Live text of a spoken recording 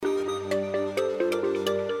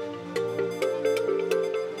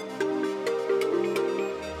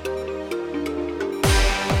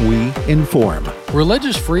we inform.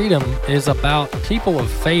 Religious freedom is about people of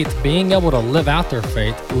faith being able to live out their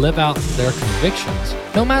faith, live out their convictions,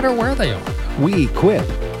 no matter where they are. We equip.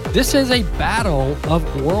 This is a battle of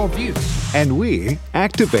worldviews. And we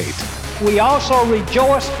activate. We also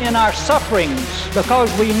rejoice in our sufferings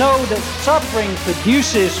because we know that suffering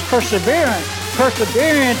produces perseverance,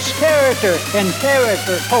 perseverance, character, and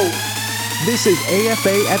character, hope. This is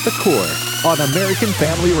AFA at the Core on American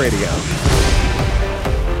Family Radio.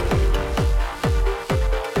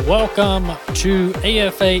 Welcome to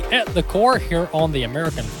AFA at the Core here on the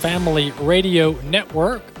American Family Radio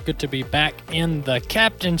Network. Good to be back in the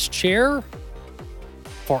captain's chair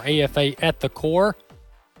for AFA at the Core.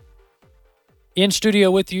 In studio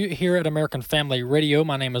with you here at American Family Radio,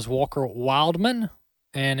 my name is Walker Wildman,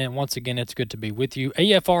 and once again, it's good to be with you.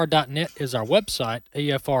 AFR.net is our website.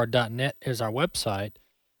 AFR.net is our website.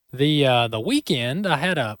 The weekend, I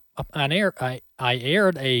had I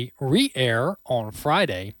aired a re-air on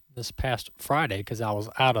Friday, this past Friday, because I was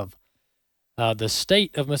out of the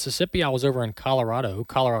state of Mississippi. I was over in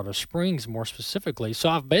Colorado Springs more specifically. So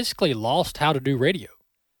I've basically lost how to do radio.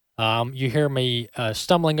 You hear me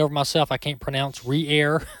stumbling over myself. I can't pronounce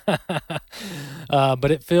re-air,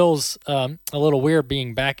 but it feels a little weird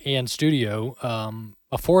being back in studio.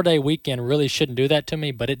 A 4-day weekend really shouldn't do that to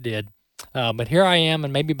me, but it did. But here I am,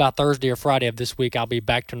 and maybe by Thursday or Friday of this week, I'll be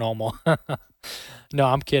back to normal. No,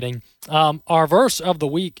 I'm kidding. Our verse of the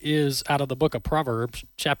week is out of the book of Proverbs,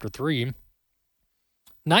 chapter 3.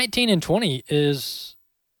 19 and 20 is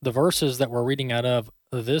the verses that we're reading out of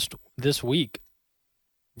this week.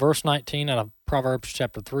 Verse 19 out of Proverbs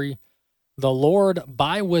chapter 3, "The Lord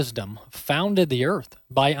by wisdom founded the earth.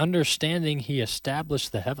 By understanding he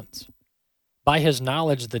established the heavens. By his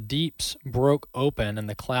knowledge the deeps broke open and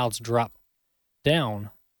the clouds dropped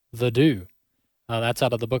down the dew." That's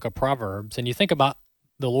out of the book of Proverbs. And you think about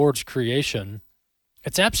the Lord's creation,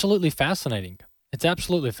 it's absolutely fascinating. It's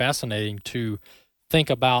absolutely fascinating to think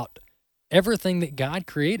about everything that God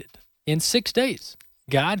created in 6 days.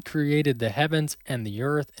 God created the heavens and the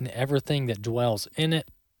earth and everything that dwells in it.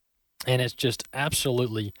 And it's just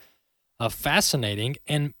absolutely fascinating.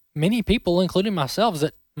 And many people, including myself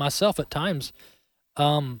at times,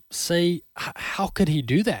 say, how could he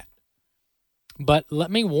do that? But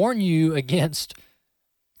let me warn you against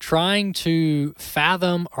trying to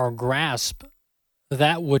fathom or grasp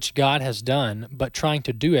that which God has done, but trying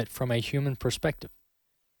to do it from a human perspective.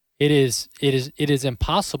 It is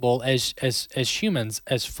impossible as humans,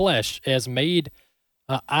 as flesh, as made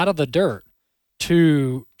out of the dirt,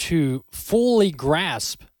 to fully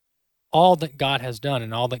grasp all that God has done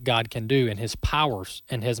and all that God can do and his powers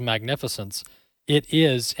and his magnificence. It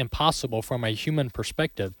is impossible from a human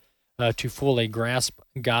perspective to fully grasp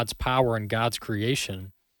God's power and God's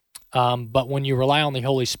creation. But when you rely on the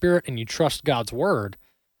Holy Spirit and you trust God's word,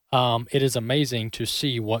 it is amazing to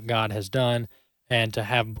see what God has done and to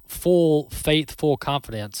have full faith, full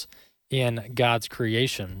confidence in God's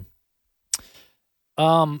creation.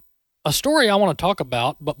 A story I want to talk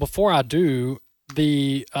about, but before I do,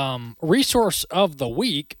 the resource of the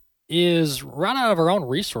week is right out of our own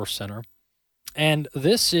resource center. And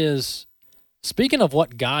this is, speaking of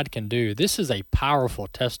what God can do, this is a powerful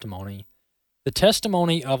testimony. The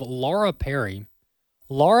testimony of Laura Perry.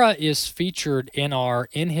 Laura is featured in our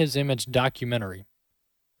In His Image documentary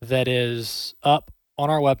that is up on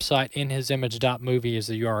our website. InHisImage.movie is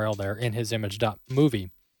the URL there,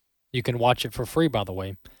 InHisImage.movie. You can watch it for free, by the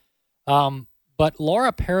way. But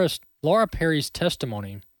Laura Perry's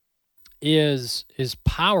testimony is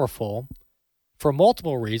powerful for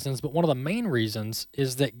multiple reasons, but one of the main reasons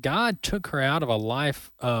is that God took her out of a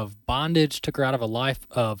life of bondage, took her out of a life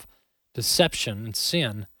of deception and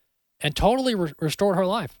sin, and totally restored her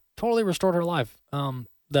life. Totally restored her life. The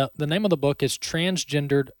name of the book is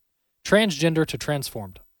Transgender to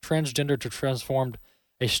Transformed. Transgender to Transformed,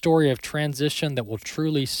 a story of transition that will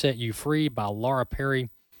truly set you free, by Laura Perry,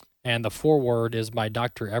 and the foreword is by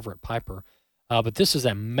Dr. Everett Piper. But this is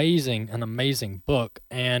an amazing book,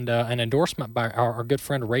 and an endorsement by our good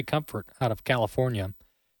friend Ray Comfort out of California.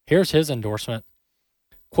 Here's his endorsement.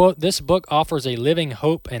 Quote, "This book offers a living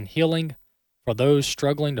hope and healing for those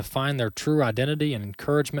struggling to find their true identity and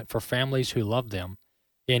encouragement for families who love them."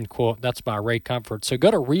 End quote. That's by Ray Comfort. So go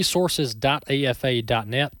to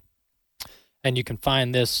resources.afa.net, and you can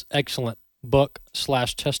find this excellent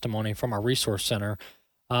book/testimony from our resource center.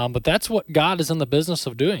 But that's what God is in the business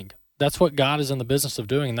of doing. That's what God is in the business of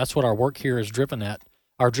doing, and that's what our work here is driven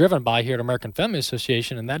by here at American Family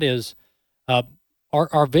Association, and that is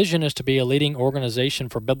our vision is to be a leading organization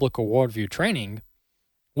for biblical worldview training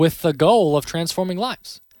with the goal of transforming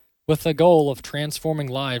lives. with the goal of transforming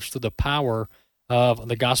lives through the power of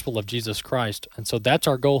the gospel of Jesus Christ. And so that's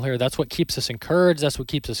our goal here. That's what keeps us encouraged. That's what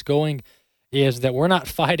keeps us going, is that we're not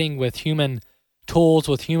fighting with human tools,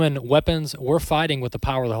 with human weapons. We're fighting with the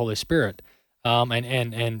power of the Holy Spirit.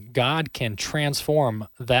 And God can transform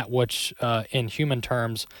that which, in human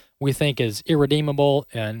terms, we think is irredeemable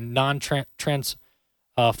and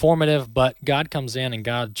non-transformative, but God comes in and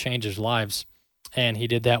God changes lives. And he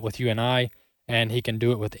did that with you and I, and he can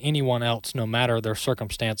do it with anyone else, no matter their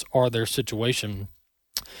circumstance or their situation.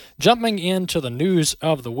 Jumping into the news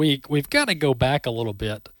of the week, we've got to go back a little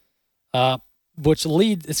bit,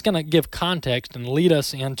 it's going to give context and lead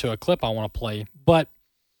us into a clip I want to play. But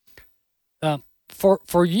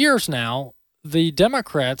for years now, the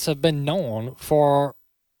Democrats have been known for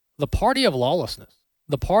the party of lawlessness,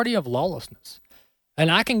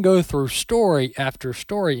 And I can go through story after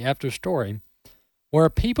story after story where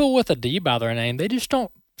people with a D by their name, they just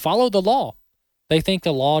don't follow the law. They think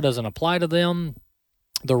the law doesn't apply to them.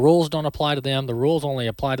 The rules don't apply to them. The rules only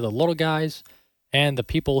apply to the little guys and the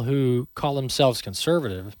people who call themselves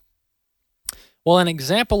conservative. Well, an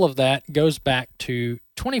example of that goes back to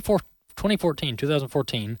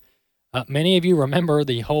 2014. Many of you remember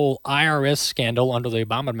the whole IRS scandal under the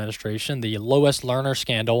Obama administration, the Lois Lerner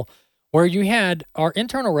scandal, where you had our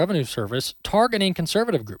Internal Revenue Service targeting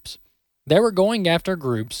conservative groups. They were going after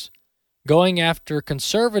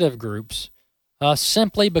conservative groups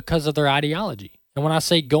simply because of their ideology. And when I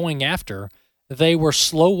say going after, they were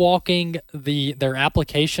slow-walking their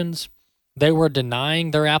applications. They were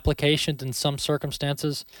denying their applications in some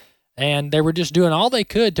circumstances. And they were just doing all they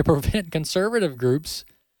could to prevent conservative groups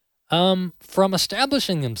from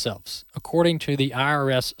establishing themselves according to the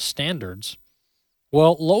IRS standards.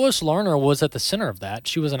 Well, Lois Lerner was at the center of that.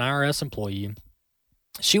 She was an IRS employee.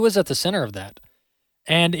 She was at the center of that.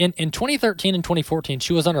 And in 2013 and 2014,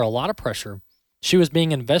 she was under a lot of pressure. She was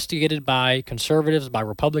being investigated by conservatives, by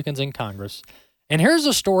Republicans in Congress. And here's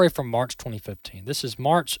a story from March 2015. This is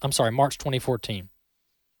March 2014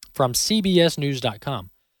 from CBSNews.com.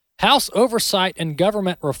 House Oversight and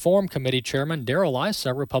Government Reform Committee Chairman Darrell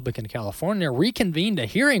Issa, Republican California, reconvened a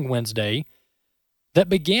hearing Wednesday that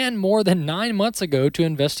began more than 9 months ago to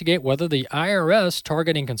investigate whether the IRS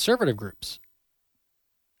targeting conservative groups,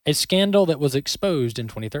 a scandal that was exposed in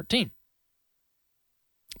 2013.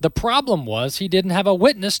 The problem was he didn't have a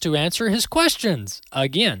witness to answer his questions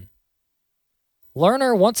again.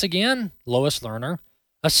 Lerner, once again, Lois Lerner,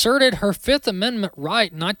 asserted her Fifth Amendment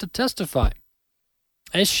right not to testify,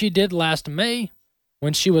 as she did last May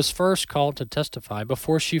when she was first called to testify.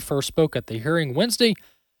 Before she first spoke at the hearing Wednesday,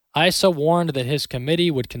 Issa warned that his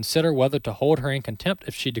committee would consider whether to hold her in contempt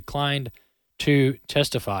if she declined to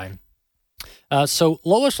testify. So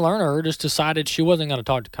Lois Lerner just decided she wasn't going to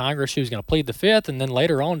talk to Congress. She was going to plead the Fifth, and then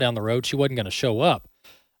later on down the road, she wasn't going to show up.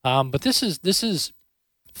 But this is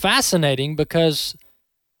fascinating because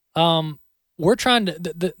we're trying to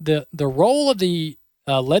the role of the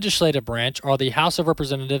legislative branch, or the House of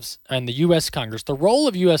Representatives and the U.S. Congress. The role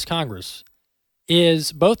of U.S. Congress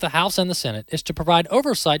is, both the House and the Senate, is to provide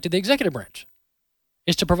oversight to the executive branch,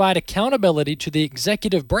 is to provide accountability to the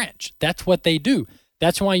executive branch. That's what they do.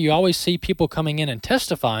 That's why you always see people coming in and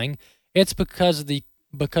testifying. It's because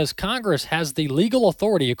Congress has the legal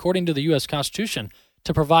authority, according to the U.S. Constitution,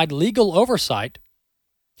 to provide legal oversight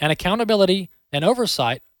and accountability and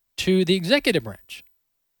oversight to the executive branch.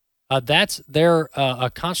 That's their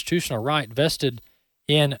constitutional right vested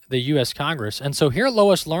in the U.S. Congress. And so here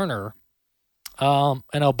Lois Lerner, an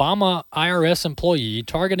Obama IRS employee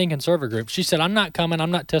targeting conservative groups, she said, I'm not coming, I'm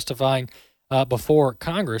not testifying before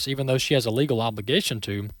Congress, even though she has a legal obligation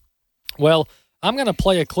to. Well, I'm going to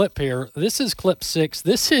play a clip here. This is clip 6.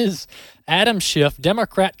 This is Adam Schiff,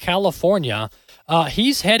 Democrat, California.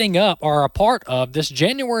 He's heading up, or a part of, this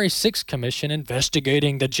January 6th commission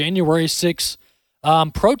investigating the January 6th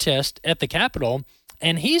protest at the Capitol,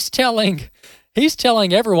 and he's telling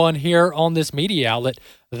everyone here on this media outlet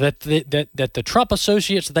that the Trump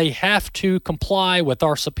associates, they have to comply with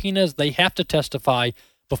our subpoenas. They have to testify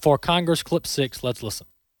before Congress. Clip 6. Let's listen.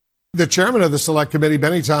 The chairman of the Select Committee,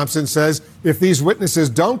 Benny Thompson, says if these witnesses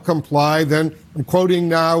don't comply, then, I'm quoting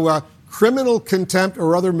now, criminal contempt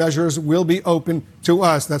or other measures will be open to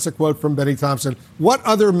us. That's a quote from Benny Thompson. What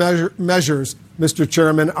other measures, Mr.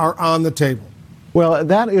 Chairman, are on the table? Well,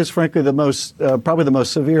 that is, frankly, probably the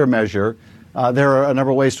most severe measure. There are a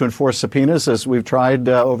number of ways to enforce subpoenas, as we've tried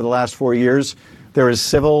over the last 4 years. There is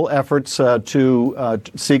civil efforts to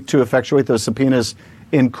seek to effectuate those subpoenas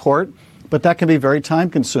in court, but that can be very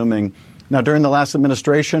time-consuming. Now, during the last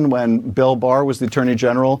administration, when Bill Barr was the Attorney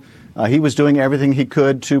General, he was doing everything he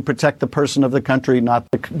could to protect the person of the country, not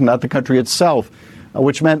the country itself,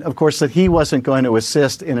 which meant, of course, that he wasn't going to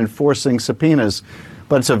assist in enforcing subpoenas.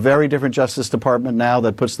 But it's a very different Justice Department now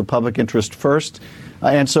that puts the public interest first.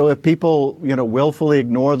 And so if people, willfully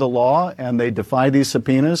ignore the law and they defy these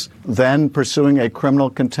subpoenas, then pursuing a criminal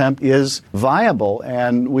contempt is viable.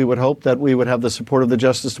 And we would hope that we would have the support of the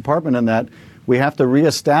Justice Department in that. We have to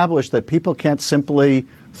reestablish that people can't simply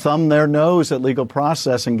thumb their nose at legal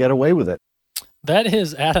process and get away with it. That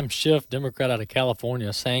is Adam Schiff, Democrat out of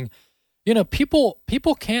California, saying,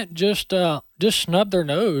 people can't just snub their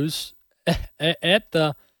nose at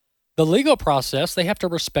the legal process. They have to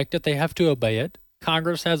respect it. They have to obey it.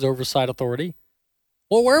 Congress has oversight authority.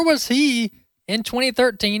 Well, where was he in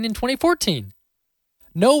 2013 and 2014?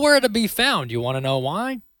 Nowhere to be found. You want to know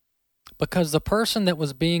why? Because the person that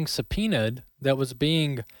was being subpoenaed, that was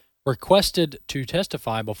being requested to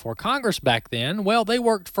testify before Congress back then, well, they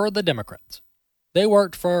worked for the Democrats. They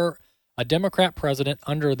worked for a Democrat president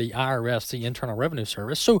under the IRS, the Internal Revenue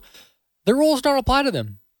Service. So the rules don't apply to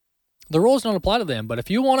them. The rules don't apply to them. But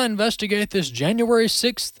if you want to investigate this January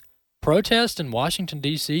 6th protest in Washington,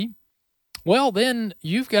 D.C., well, then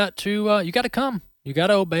you've got to come. You got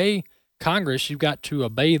to obey Congress. You've got to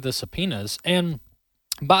obey the subpoenas. And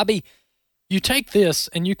Bobby, you take this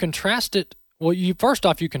and you contrast it. Well, you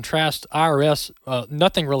contrast IRS,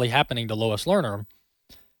 nothing really happening to Lois Lerner.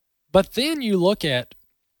 But then you look at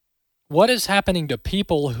what is happening to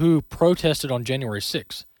people who protested on January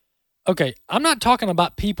 6th. Okay, I'm not talking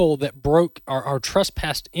about people that broke or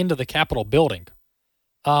trespassed into the Capitol building,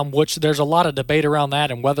 which there's a lot of debate around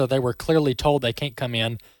that and whether they were clearly told they can't come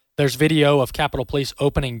in. There's video of Capitol Police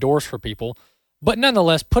opening doors for people. But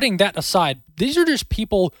nonetheless, putting that aside, these are just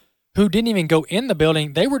people who didn't even go in the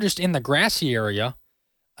building. They were just in the grassy area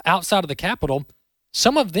outside of the Capitol.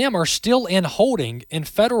 Some of them are still in holding in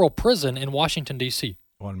federal prison in Washington, D.C.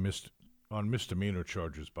 On misdemeanor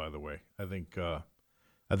charges, by the way. I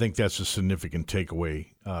think that's a significant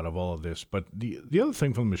takeaway out of all of this. But the other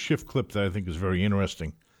thing from the Schiff clip that I think is very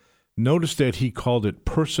interesting, notice that he called it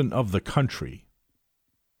person of the country.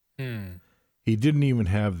 He didn't even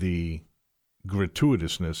have the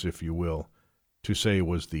gratuitousness, if you will, to say it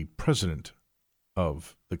was the president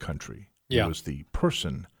of the country. Yeah. It was the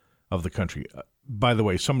person of the country. By the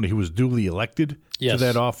way, somebody who was duly elected Yes. to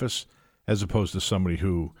that office, as opposed to somebody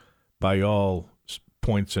who, by all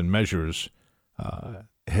points and measures,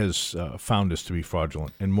 has found this to be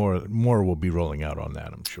fraudulent, and more will be rolling out on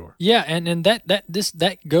that, I'm sure. Yeah, and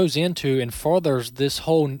that goes into and furthers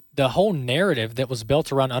the whole narrative that was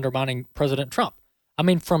built around undermining President Trump. I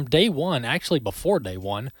mean, from day one, actually before day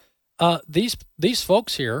one, these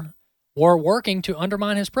folks here were working to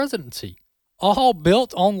undermine his presidency, all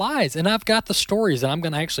built on lies. And I've got the stories, and I'm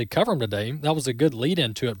going to actually cover them today. That was a good lead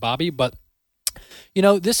into it, Bobby. But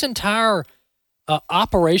this entire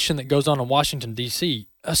operation that goes on in Washington, D.C.,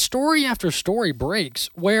 a story after story breaks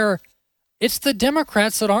where it's the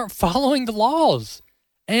Democrats that aren't following the laws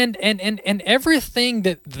and everything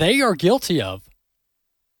that they are guilty of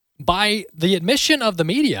by the admission of the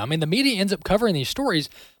media. I mean, the media ends up covering these stories,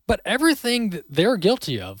 but everything that they're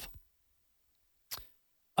guilty of,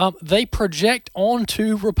 they project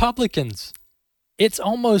onto Republicans. It's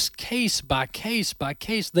almost case by case by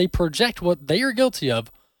case. They project what they are guilty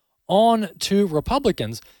of on to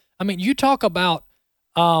Republicans. I mean, you talk about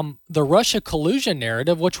the Russia collusion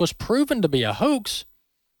narrative, which was proven to be a hoax.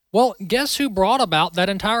 Well, guess who brought about that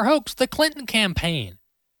entire hoax? The Clinton campaign.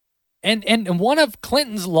 And one of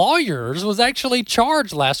Clinton's lawyers was actually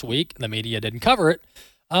charged last week. The media didn't cover it,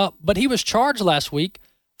 but he was charged last week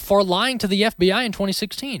for lying to the FBI in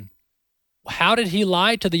 2016. How did he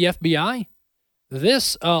lie to the FBI?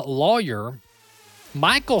 This lawyer,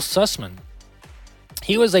 Michael Sussman,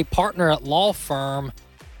 he was a partner at law firm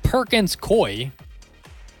Perkins Coie,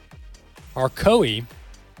 or Coie,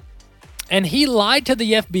 and he lied to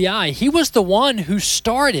the FBI. He was the one who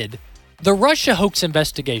started the Russia hoax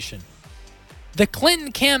investigation. The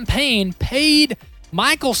Clinton campaign paid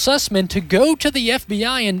Michael Sussman to go to the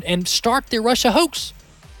FBI and start the Russia hoax.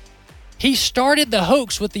 He started the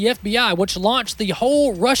hoax with the FBI, which launched the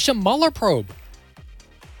whole Russia Mueller probe.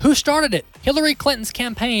 Who started it? Hillary Clinton's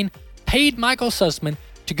campaign paid Michael Sussman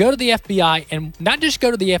to go to the FBI, and not just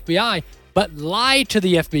go to the FBI, but lie to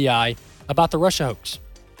the FBI about the Russia hoax.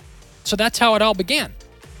 So that's how it all began.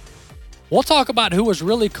 We'll talk about who was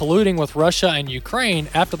really colluding with Russia and Ukraine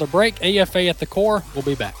after the break. AFA at the Core. We'll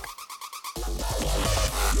be back.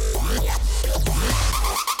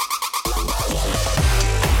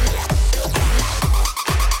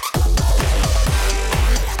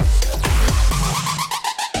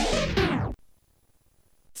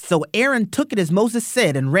 So Aaron took it as Moses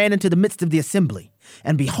said and ran into the midst of the assembly.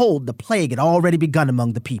 And behold, the plague had already begun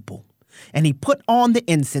among the people. And he put on the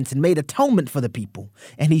incense and made atonement for the people.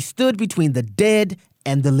 And he stood between the dead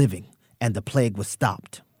and the living. And the plague was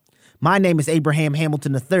stopped. My name is Abraham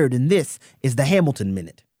Hamilton III, and this is the Hamilton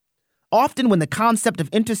Minute. Often when the concept of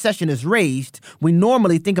intercession is raised, we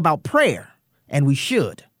normally think about prayer, and we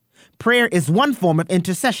should. Prayer is one form of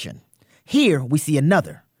intercession. Here we see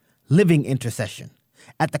another, living intercession.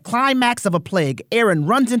 At the climax of a plague, Aaron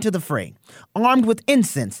runs into the fray, armed with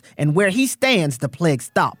incense, and where he stands, the plague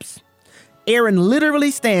stops. Aaron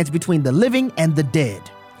literally stands between the living and the dead.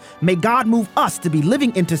 May God move us to be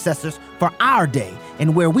living intercessors for our day,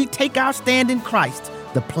 and where we take our stand in Christ,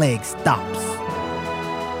 the plague stops.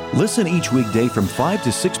 Listen each weekday from 5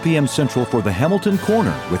 to 6 p.m. Central for the Hamilton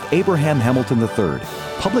Corner with Abraham Hamilton III,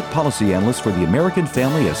 Public Policy Analyst for the American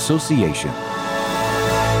Family Association.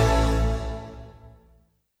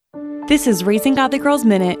 This is Raising Godly Girls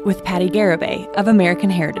Minute with Patty Garibay of American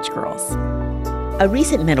Heritage Girls. A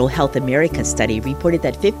recent Mental Health America study reported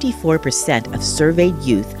that 54% of surveyed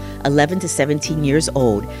youth 11 to 17 years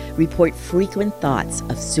old report frequent thoughts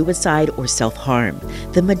of suicide or self-harm,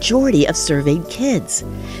 the majority of surveyed kids.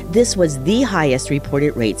 This was the highest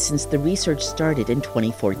reported rate since the research started in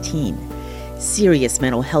 2014. Serious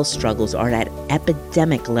mental health struggles are at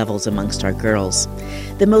epidemic levels amongst our girls.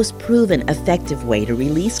 The most proven effective way to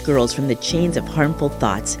release girls from the chains of harmful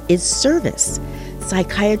thoughts is service.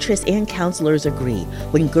 Psychiatrists and counselors agree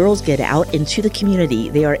when girls get out into the community,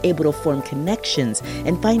 they are able to form connections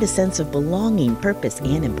and find a sense of belonging, purpose,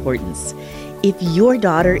 and importance. If your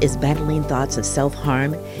daughter is battling thoughts of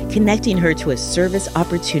self-harm, connecting her to a service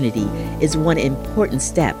opportunity is one important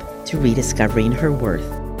step to rediscovering her worth.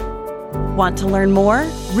 Want to learn more?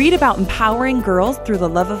 Read about empowering girls through the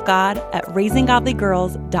love of God at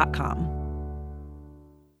raisinggodlygirls.com.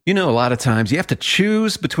 You know, a lot of times you have to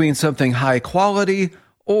choose between something high quality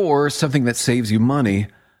or something that saves you money.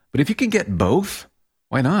 But if you can get both,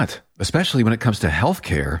 why not? Especially when it comes to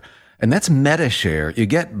healthcare. And that's Medi-Share. You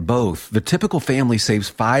get both. The typical family saves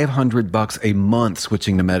 $500 a month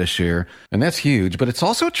switching to Medi-Share. And that's huge. But it's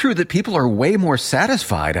also true that people are way more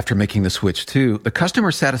satisfied after making the switch too. The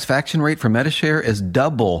customer satisfaction rate for Medi-Share is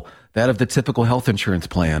double that of the typical health insurance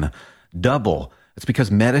plan. Double. It's because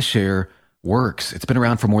Medi-Share works. It's been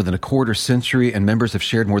around for more than a quarter century, and members have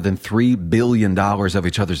shared more than $3 billion of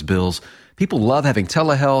each other's bills. People love having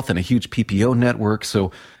telehealth and a huge PPO network.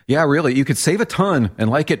 So yeah, really, you could save a ton and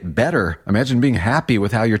like it better. Imagine being happy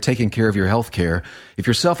with how you're taking care of your health care. If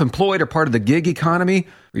you're self-employed or part of the gig economy,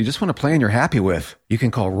 or you just want a plan you're happy with, you can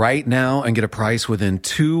call right now and get a price within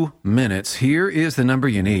 2 minutes. Here is the number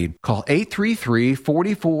you need. Call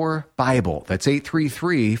 833-44-BIBLE. That's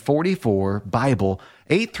 833-44-BIBLE.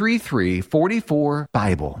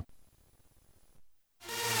 833-44-BIBLE.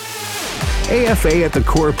 AFA at the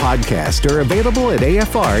Core podcast are available at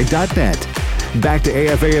afr.net. Back to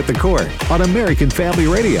AFA at the Core on American Family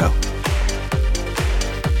Radio.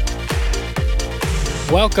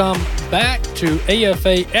 Welcome back to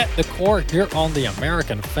AFA at the Core here on the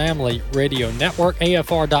American Family Radio Network.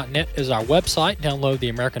 AFR.net is our website. Download the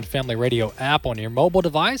American Family Radio app on your mobile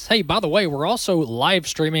device. Hey, by the way, we're also live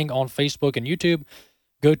streaming on Facebook and YouTube.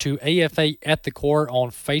 Go to AFA at the Core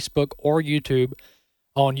on Facebook or YouTube.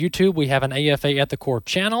 On YouTube, we have an AFA at the Core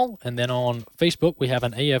channel, and then on Facebook, we have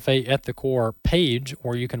an AFA at the Core page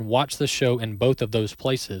where you can watch the show in both of those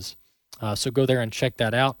places. So go there and check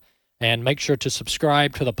that out, and make sure to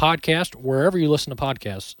subscribe to the podcast wherever you listen to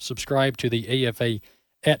podcasts. Subscribe to the AFA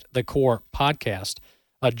at the Core podcast.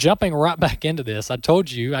 Jumping right back into this, I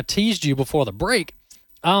teased you before the break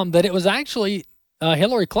that it was actually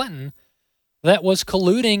Hillary Clinton that was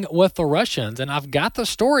colluding with the Russians. And I've got the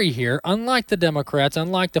story here. Unlike the Democrats,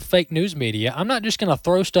 unlike the fake news media, I'm not just going to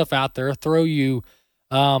throw stuff out there, throw you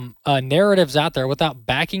narratives out there without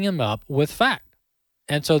backing them up with fact.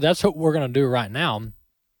 And so that's what we're going to do right now.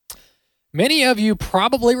 Many of you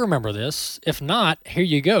probably remember this. If not, here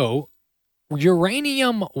you go.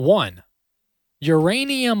 Uranium-1.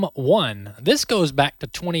 Uranium-1. This goes back to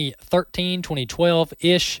 2013,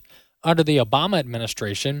 2012-ish under the Obama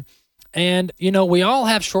administration. And, you know, we all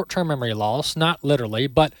have short-term memory loss, not literally,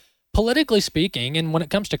 but politically speaking, and when it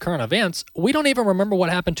comes to current events, we don't even remember what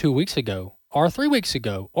happened 2 weeks ago or 3 weeks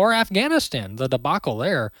ago or Afghanistan, the debacle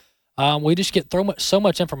there. We just get so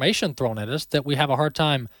much information thrown at us that we have a hard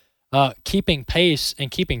time keeping pace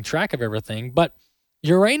and keeping track of everything. But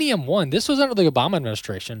Uranium-1, this was under the Obama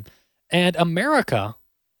administration, and America,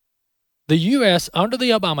 the U.S. under the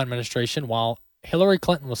Obama administration, while Hillary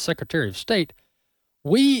Clinton was Secretary of State,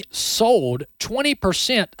 we sold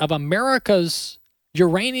 20% of America's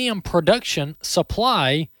uranium production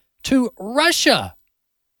supply to Russia.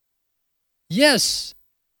 Yes,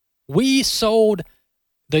 we sold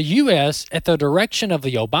the U.S. at the direction of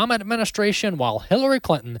the Obama administration while Hillary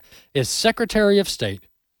Clinton is Secretary of State.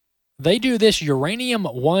 They do this Uranium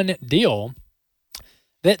One deal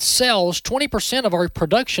that sells 20% of our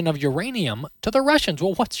production of uranium to the Russians.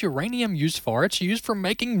 Well, what's uranium used for? It's used for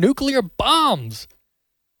making nuclear bombs.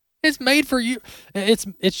 It's made for you.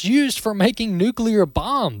 It's used for making nuclear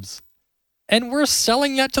bombs. And we're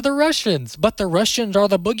selling that to the Russians. But the Russians are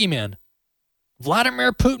the boogeyman.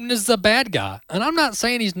 Vladimir Putin is the bad guy. And I'm not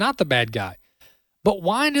saying he's not the bad guy. But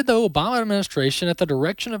why did the Obama administration, at the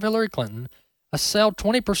direction of Hillary Clinton, sell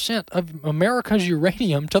 20% of America's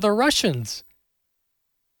uranium to the Russians?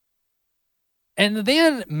 And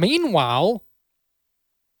then, meanwhile,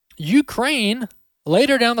 Ukraine,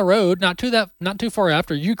 later down the road, not too far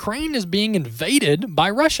after, Ukraine is being invaded by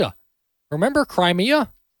Russia. Remember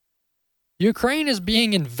Crimea? Ukraine is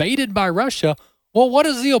being invaded by Russia. Well, what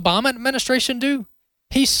does the Obama administration do?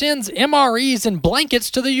 He sends MREs and blankets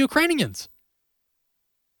to the Ukrainians.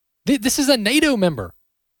 This is a NATO member.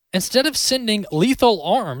 Instead of sending lethal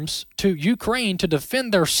arms to Ukraine to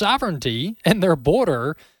defend their sovereignty and their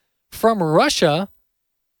border from Russia,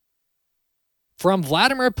 from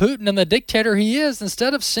Vladimir Putin and the dictator he is,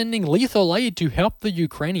 instead of sending lethal aid to help the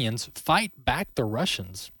Ukrainians fight back the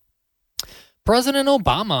Russians, President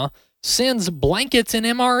Obama sends blankets and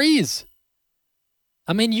MREs.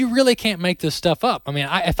 I mean, you really can't make this stuff up. I mean,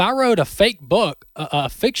 if I wrote a fake book, a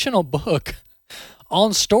fictional book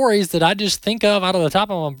on stories that I just think of out of the top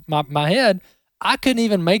of my head, I couldn't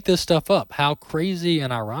even make this stuff up. How crazy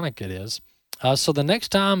and ironic it is. So the next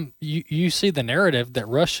time you see the narrative that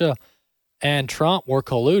Russia and Trump were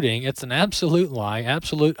colluding, it's an absolute lie,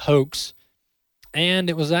 absolute hoax. And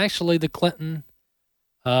it was actually the Clinton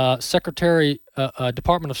Secretary,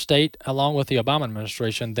 Department of State, along with the Obama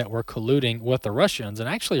administration, that were colluding with the Russians and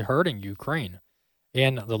actually hurting Ukraine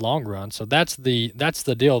in the long run. So that's the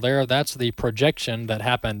deal there. That's the projection that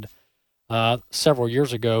happened several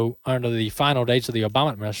years ago under the final days of the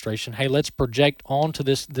Obama administration. Hey, let's project onto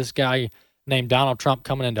this guy named Donald Trump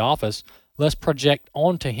coming into office. Let's project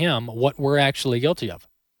onto him what we're actually guilty of.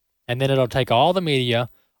 And then it'll take all the media,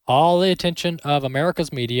 all the attention of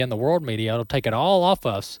America's media and the world media, it'll take it all off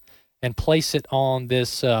us and place it on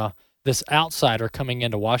this outsider coming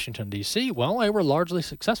into Washington, D.C. Well, they were largely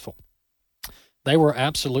successful. They were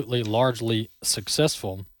absolutely largely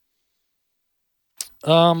successful.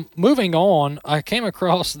 Moving on, I came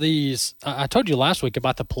across these. I told you last week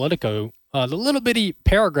about the Politico, the little bitty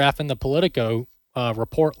paragraph in the Politico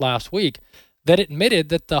report last week that admitted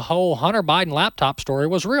that the whole Hunter Biden laptop story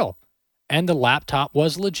was real. And the laptop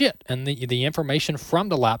was legit, and the information from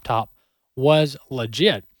the laptop was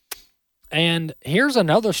legit. And here's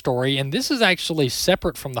another story, and this is actually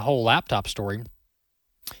separate from the whole laptop story.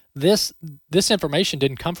 This information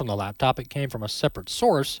didn't come from the laptop. It came from a separate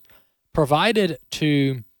source provided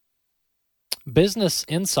to Business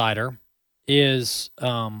Insider is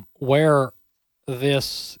where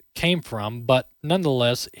this came from. But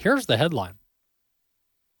nonetheless, here's the headline.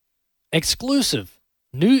 Exclusive.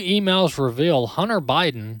 New emails reveal Hunter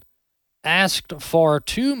Biden asked for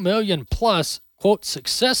 $2 million plus, quote,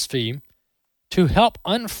 success fee to help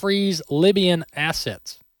unfreeze Libyan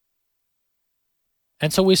assets.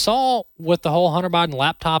 And so we saw with the whole Hunter Biden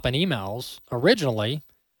laptop and emails originally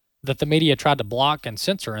that the media tried to block and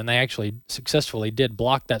censor, and they actually successfully did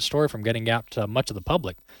block that story from getting out to much of the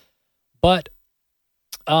public. But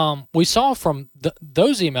we saw from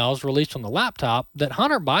those emails released from the laptop that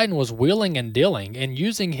Hunter Biden was wheeling and dealing and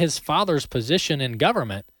using his father's position in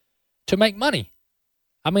government to make money.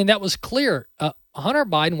 I mean, that was clear. Hunter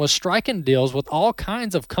Biden was striking deals with all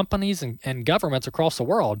kinds of companies and governments across the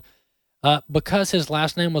world because his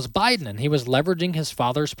last name was Biden, and he was leveraging his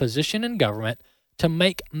father's position in government to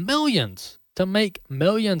make millions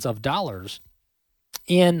of dollars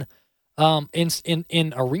in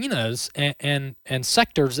arenas and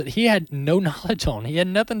sectors that he had no knowledge on. He had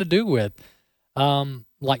nothing to do with,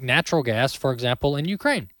 like natural gas, for example, in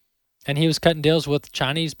Ukraine. And he was cutting deals with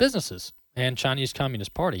Chinese businesses and Chinese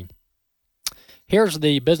Communist Party. Here's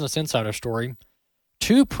the Business Insider story.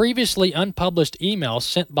 2 previously unpublished emails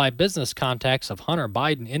sent by business contacts of Hunter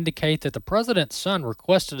Biden indicate that the president's son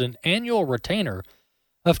requested an annual retainer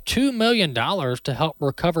of $2 million to help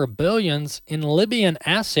recover billions in Libyan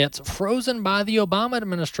assets frozen by the Obama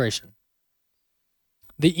administration.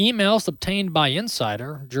 The emails obtained by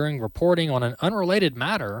Insider during reporting on an unrelated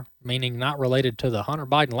matter, meaning not related to the Hunter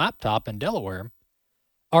Biden laptop in Delaware,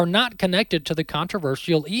 are not connected to the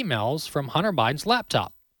controversial emails from Hunter Biden's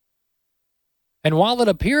laptop. And while it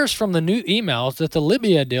appears from the new emails that the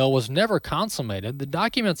Libya deal was never consummated, the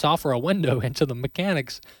documents offer a window into the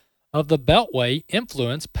mechanics of the Beltway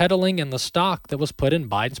influence peddling in the stock that was put in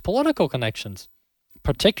Biden's political connections,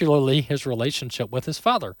 particularly his relationship with his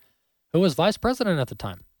father, who was vice president at the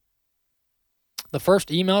time. The first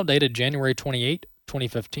email, dated January 28,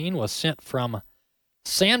 2015, was sent from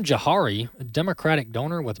Sam Jahari, a Democratic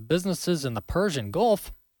donor with businesses in the Persian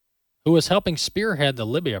Gulf, who was helping spearhead the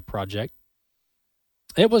Libya project.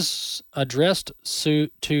 It was addressed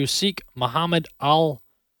to Sheikh Mohammed al-Rabbani,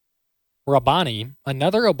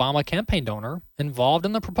 another Obama campaign donor involved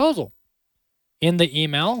in the proposal. In the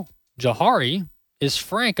email, Jahari is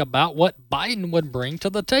frank about what Biden would bring to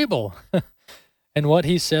the table and what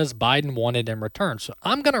he says Biden wanted in return. So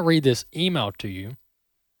I'm going to read this email to you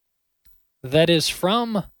that is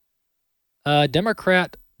from a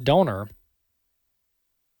Democrat donor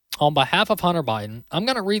on behalf of Hunter Biden. I'm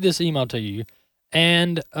going to read this email to you.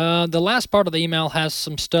 And the last part of the email has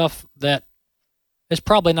some stuff that is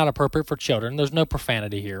probably not appropriate for children. There's no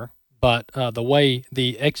profanity here, but the way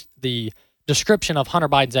the description of Hunter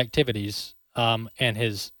Biden's activities and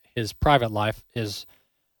his private life is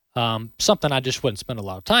something I just wouldn't spend a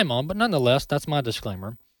lot of time on. But nonetheless, that's my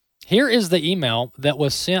disclaimer. Here is the email that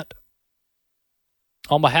was sent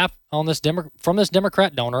from this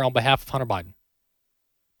Democrat donor on behalf of Hunter Biden.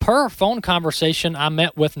 Per phone conversation I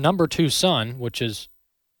met with number 2 son, which is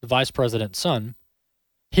the vice president's son,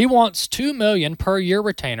 he wants $2 million per year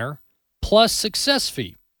retainer plus success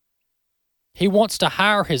fee. He wants to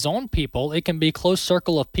hire his own people. It can be close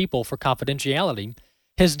circle of people for confidentiality.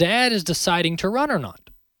 His dad is deciding to run or not.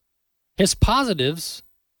 His positives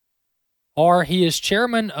are he is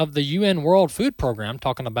chairman of the UN World Food Program,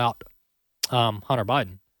 talking about Hunter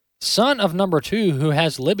Biden, son of number 2 who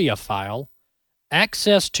has Libya file,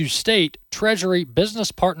 access to state, treasury,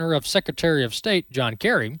 business partner of Secretary of State John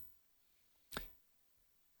Kerry's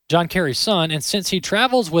son, and since he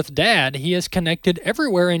travels with dad, he is connected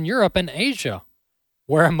everywhere in Europe and Asia,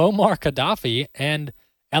 where Muammar Gaddafi and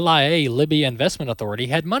LIA, Libya Investment Authority,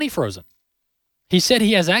 had money frozen. He said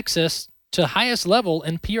he has access to highest level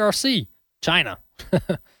in PRC, China.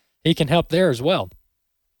 He can help there as well.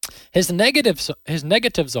 His negatives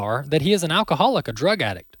are that he is an alcoholic, a drug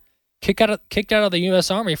addict, kicked out of the U.S.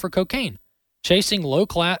 Army for cocaine, chasing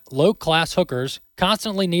low-class hookers,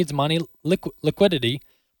 constantly needs money, liquidity,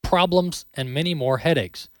 problems, and many more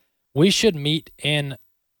headaches. We should meet in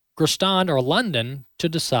Grestan or London to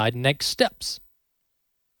decide next steps.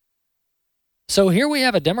 So here we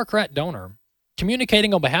have a Democrat donor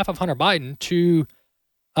communicating on behalf of Hunter Biden to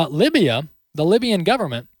Libya, the Libyan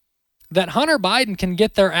government, that Hunter Biden can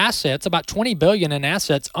get their assets, about $20 billion in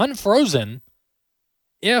assets, unfrozen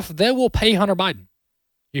if they will pay Hunter Biden.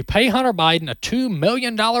 You pay Hunter Biden a $2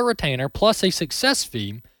 million retainer plus a success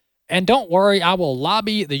fee, and don't worry, I will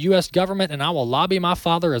lobby the U.S. government and I will lobby my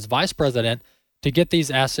father as vice president to get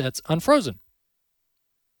these assets unfrozen.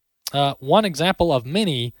 One example of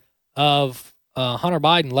many of Hunter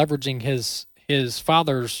Biden leveraging his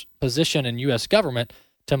father's position in U.S. government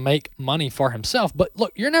to make money for himself. But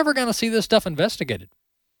look, you're never going to see this stuff investigated.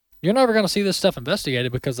 You're never going to see this stuff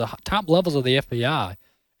investigated because the top levels of the FBI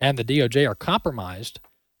and the DOJ are compromised.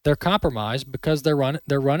 They're compromised because they're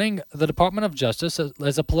running the Department of Justice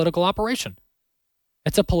as a political operation.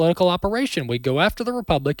 It's a political operation. We go after the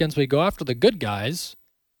Republicans. We go after the good guys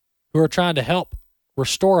who are trying to help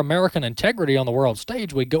restore American integrity on the world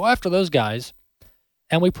stage. We go after those guys,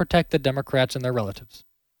 and we protect the Democrats and their relatives.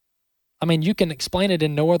 I mean, you can explain it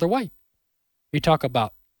in no other way. You talk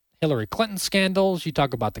about Hillary Clinton scandals. You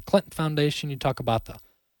talk about the Clinton Foundation. You talk about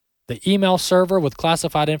the email server with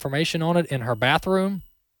classified information on it in her bathroom.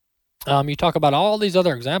 You talk about all these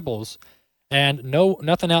other examples, and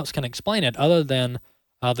nothing else can explain it other than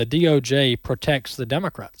the DOJ protects the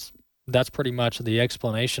Democrats. That's pretty much the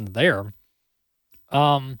explanation there.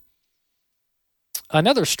 Another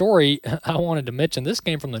story I wanted to mention, this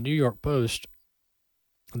came from the New York Post.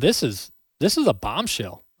 This is a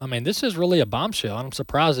bombshell. I mean, this is really a bombshell, and I'm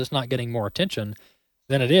surprised it's not getting more attention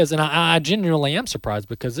than it is. And I genuinely am surprised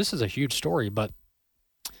because this is a huge story. But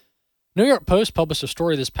New York Post published a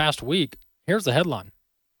story this past week. Here's the headline.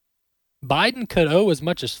 Biden could owe as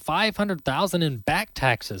much as $500,000 in back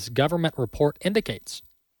taxes, government report indicates.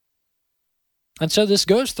 And so this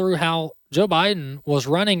goes through how Joe Biden was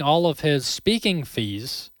running all of his speaking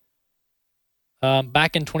fees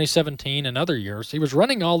back in 2017 and other years. He was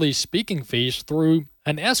running all these speaking fees through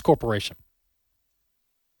an S corporation.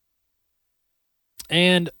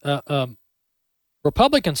 And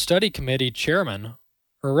Republican Study Committee Chairman,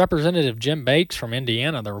 or Representative Jim Bakes from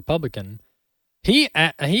Indiana, the Republican,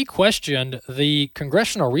 He questioned the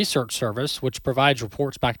Congressional Research Service, which provides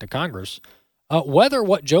reports back to Congress, whether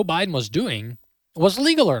what Joe Biden was doing was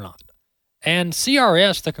legal or not. And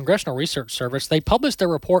CRS, the Congressional Research Service, they published their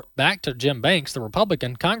report back to Jim Banks, the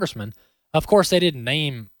Republican congressman. Of course, they didn't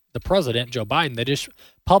name the president, Joe Biden. They just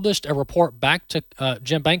published a report back to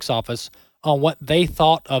Jim Banks' office on what they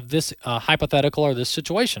thought of this hypothetical or this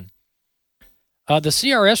situation. The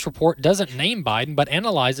CRS report doesn't name Biden, but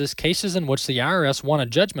analyzes cases in which the IRS won a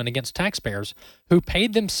judgment against taxpayers who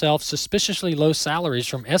paid themselves suspiciously low salaries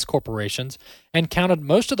from S corporations and counted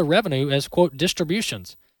most of the revenue as, quote,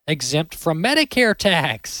 distributions, exempt from Medicare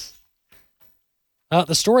tax.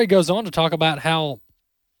 The story goes on to talk about how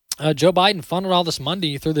Joe Biden funded all this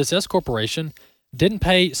money through this S corporation, didn't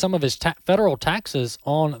pay some of his federal taxes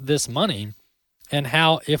on this money, and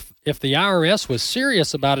how if the IRS was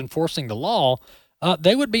serious about enforcing the law,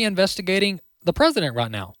 they would be investigating the president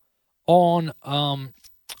right now on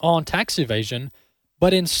tax evasion.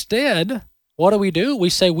 But instead, what do? We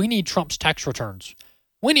say we need Trump's tax returns.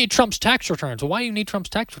 We need Trump's tax returns. Well, why do you need Trump's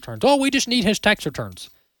tax returns? Oh, we just need his tax returns.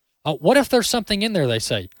 What if there's something in there, they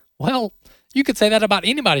say? Well, you could say that about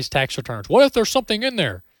anybody's tax returns. What if there's something in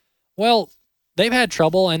there? Well, they've had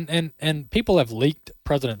trouble, and people have leaked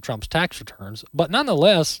President Trump's tax returns. But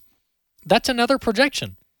nonetheless, that's another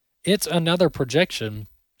projection. It's another projection.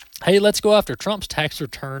 Hey, let's go after Trump's tax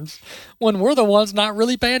returns when we're the ones not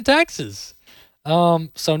really paying taxes.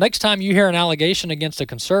 So next time you hear an allegation against a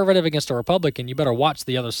conservative, against a Republican, you better watch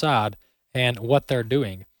the other side and what they're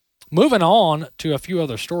doing. Moving on to a few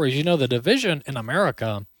other stories. You know, the division in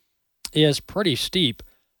America is pretty steep.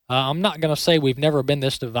 I'm not going to say we've never been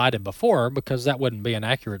this divided before, because that wouldn't be an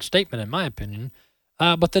accurate statement in my opinion.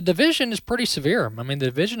 But the division is pretty severe. I mean, the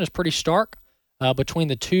division is pretty stark between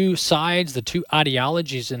the two sides, the two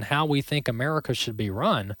ideologies, and how we think America should be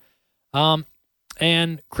run.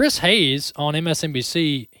 And Chris Hayes on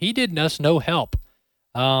MSNBC, he did us no help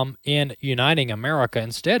in uniting America.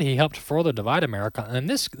 Instead, he helped further divide America. And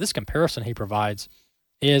this comparison he provides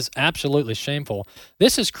is absolutely shameful.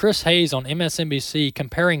 This is Chris Hayes on MSNBC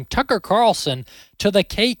comparing Tucker Carlson to the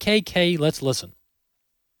KKK. Let's listen.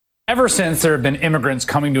 Ever since there have been immigrants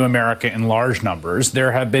coming to America in large numbers,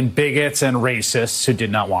 there have been bigots and racists who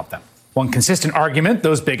did not want them. One consistent argument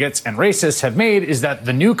those bigots and racists have made is that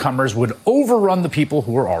the newcomers would overrun the people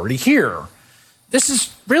who were already here. This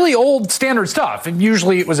is really old standard stuff, and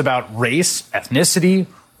usually it was about race, ethnicity,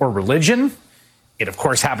 or religion. It, of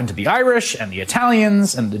course, happened to the Irish and the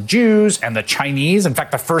Italians and the Jews and the Chinese. In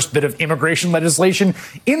fact, the first bit of immigration legislation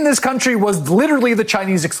in this country was literally the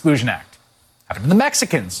Chinese Exclusion Act. Happened to the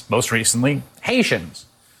Mexicans, most recently, Haitians.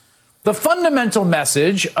 The fundamental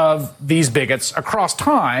message of these bigots across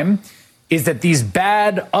time is that these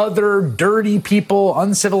bad, other, dirty people,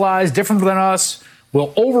 uncivilized, different than us,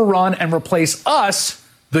 will overrun and replace us,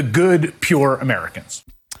 the good, pure Americans.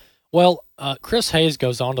 Well, Chris Hayes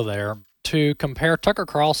goes on to there to compare Tucker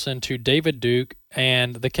Carlson to David Duke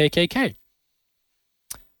and the KKK.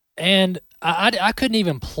 And I couldn't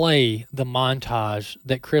even play the montage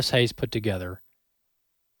that Chris Hayes put together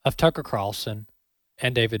of Tucker Carlson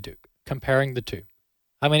and David Duke, comparing the two.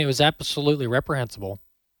 I mean, it was absolutely reprehensible.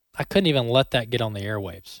 I couldn't even let that get on the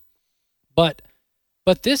airwaves. But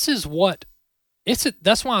this is what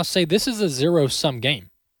that's why I say this is a zero-sum game.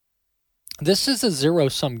 This is a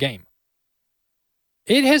zero-sum game.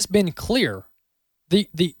 It has been clear.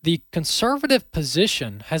 The conservative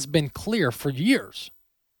position has been clear for years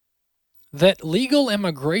that legal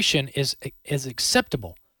immigration is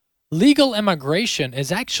acceptable. Legal immigration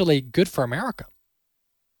is actually good for America.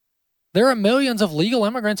 There are millions of legal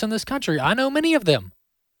immigrants in this country. I know many of them.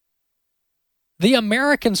 The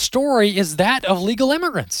American story is that of legal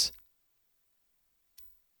immigrants.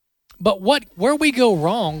 But where we go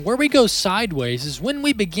wrong, where we go sideways, is when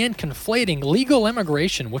we begin conflating legal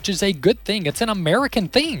immigration, which is a good thing. It's an American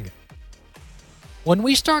thing. When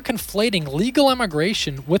we start conflating legal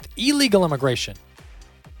immigration with illegal immigration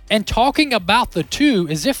and talking about the two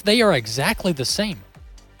as if they are exactly the same.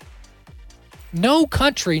 No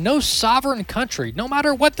country, no sovereign country, no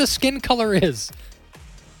matter what the skin color is.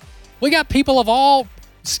 We got people of all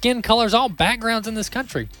skin colors, all backgrounds in this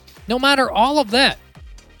country. No matter all of that,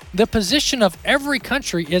 the position of every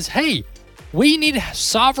country is, hey, we need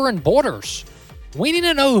sovereign borders. We need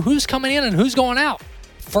to know who's coming in and who's going out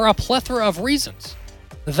for a plethora of reasons.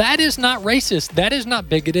 That is not racist. That is not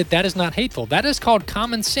bigoted. That is not hateful. That is called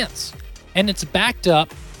common sense. And it's backed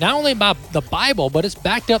up not only by the Bible, but it's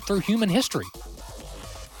backed up through human history.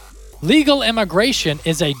 Legal immigration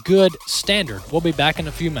is a good standard. We'll be back in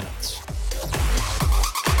a few minutes.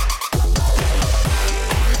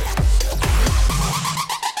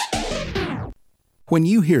 When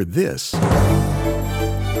you hear this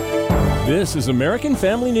is American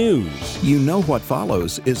Family News. You know what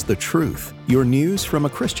follows is the truth. Your news from a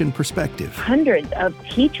Christian perspective. Hundreds of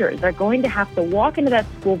teachers are going to have to walk into that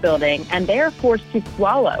school building, and they are forced to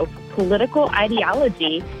swallow political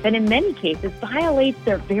ideology that in many cases violates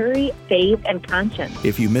their very faith and conscience.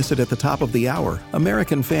 If you miss it at the top of the hour,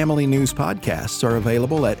 American Family News podcasts are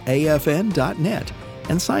available at afn.net.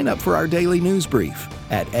 And sign up for our daily news brief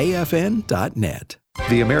at afn.net.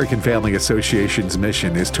 The American Family Association's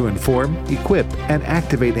mission is to inform, equip, and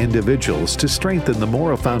activate individuals to strengthen the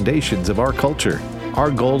moral foundations of our culture. Our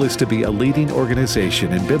goal is to be a leading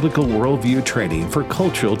organization in biblical worldview training for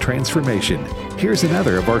cultural transformation. Here's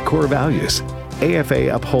another of our core values.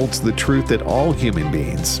 AFA upholds the truth that all human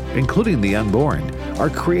beings, including the unborn, are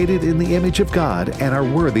created in the image of God and are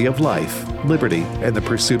worthy of life, liberty, and the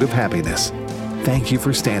pursuit of happiness. Thank you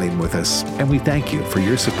for standing with us, and we thank you for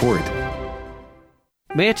your support.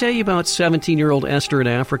 May I tell you about 17-year-old Esther in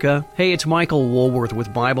Africa? Hey, it's Michael Woolworth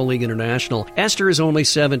with Bible League International. Esther is only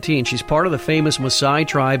 17. She's part of the famous Maasai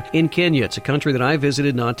tribe in Kenya. It's a country that I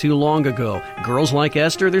visited not too long ago. Girls like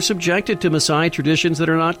Esther, they're subjected to Maasai traditions that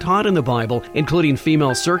are not taught in the Bible, including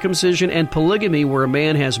female circumcision and polygamy, where a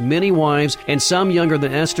man has many wives, and some younger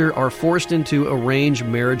than Esther are forced into arranged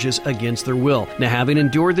marriages against their will. Now, having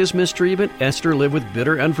endured this mistreatment, Esther lived with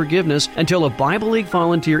bitter unforgiveness until a Bible League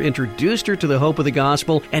volunteer introduced her to the hope of the gospel.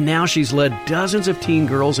 And now she's led dozens of teen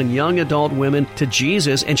girls and young adult women to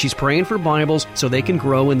Jesus, and she's praying for Bibles so they can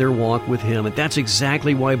grow in their walk with Him. And that's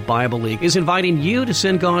exactly why Bible League is inviting you to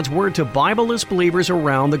send God's Word to Bible-less believers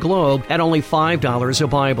around the globe at only $5 a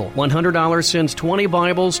Bible. $100 sends 20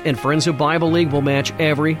 Bibles, and Friends of Bible League will match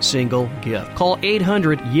every single gift. Call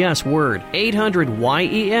 800-YES-WORD,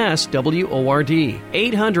 800-YES-WORD,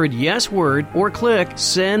 800-YES-WORD, or click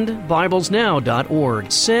sendbiblesnow.org,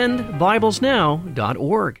 sendbiblesnow.org.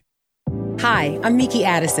 Hi, I'm Miki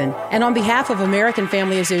Addison, and on behalf of American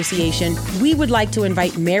Family Association, we would like to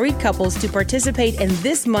invite married couples to participate in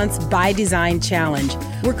this month's By Design Challenge.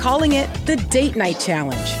 We're calling it the Date Night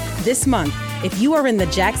Challenge. This month, if you are in the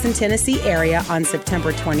Jackson, Tennessee area on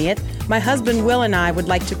September 20th, my husband Will and I would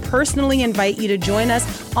like to personally invite you to join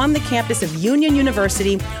us on the campus of Union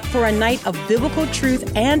University for a night of biblical truth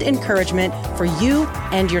and encouragement for you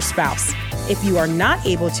and your spouse. If you are not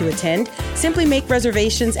able to attend, simply make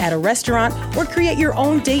reservations at a restaurant or create your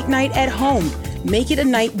own date night at home. Make it a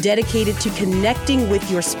night dedicated to connecting with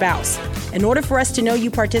your spouse. In order for us to know you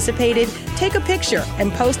participated, take a picture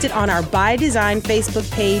and post it on our By Design Facebook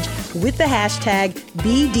page with the hashtag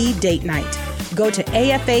BDDateNight. Go to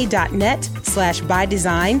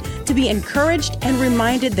afa.net/bydesign to be encouraged and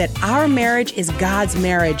reminded that our marriage is God's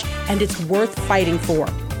marriage and it's worth fighting for.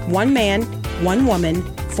 One man, one woman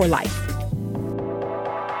for life.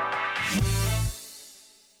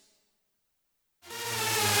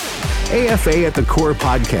 AFA at the Core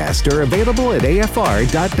podcast are available at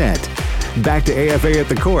afr.net. Back to AFA at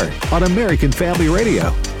the Core on American Family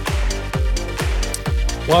Radio.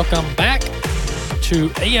 Welcome back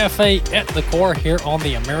to AFA at the Core here on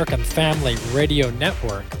the American Family Radio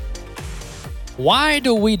Network. Why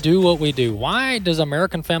do we do what we do? Why does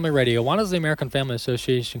American Family Radio, why does the American Family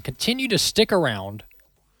Association continue to stick around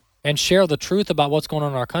and share the truth about what's going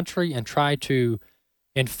on in our country and try to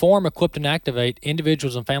inform, equip, and activate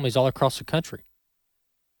individuals and families all across the country?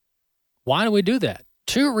 Why do we do that?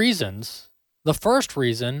 Two reasons. The first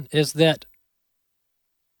reason is that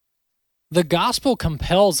the gospel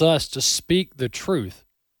compels us to speak the truth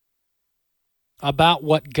about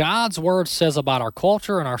what God's word says about our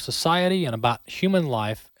culture and our society and about human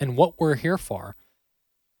life and what we're here for.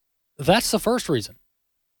 That's the first reason.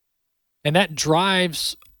 And that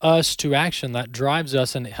drives us to action. That drives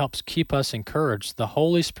us, and it helps keep us encouraged. The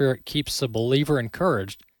Holy Spirit keeps the believer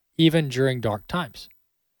encouraged even during dark times.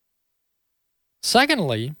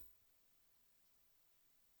 Secondly,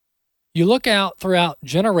 you look out throughout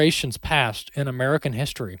generations past in American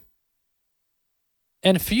history,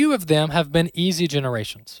 and few of them have been easy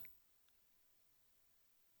generations.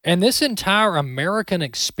 And this entire American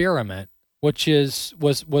experiment, which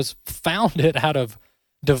was founded out of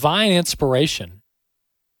divine inspiration,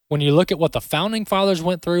 when you look at what the Founding Fathers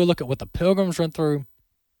went through, look at what the Pilgrims went through,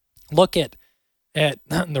 look at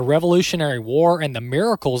the Revolutionary War and the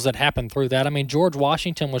miracles that happened through that. I mean, George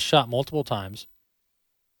Washington was shot multiple times.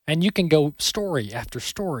 And you can go story after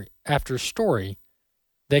story after story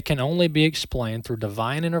that can only be explained through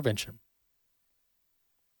divine intervention.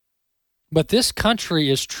 But this country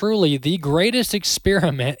is truly the greatest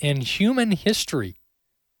experiment in human history.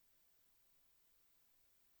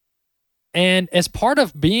 And as part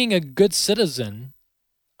of being a good citizen,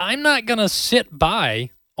 I'm not going to sit by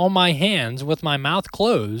on my hands with my mouth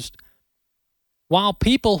closed while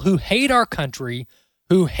people who hate our country,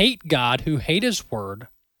 who hate God, who hate His Word,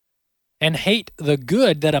 and hate the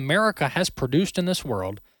good that America has produced in this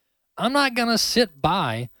world, I'm not going to sit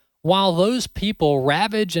by while those people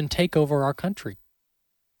ravage and take over our country.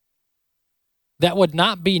 That would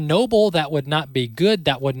not be noble, that would not be good,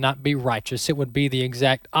 that would not be righteous. It would be the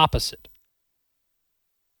exact opposite.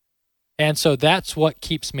 And so that's what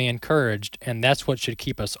keeps me encouraged, and that's what should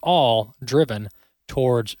keep us all driven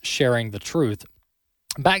towards sharing the truth.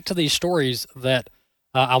 Back to these stories that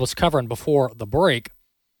I was covering before the break.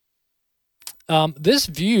 This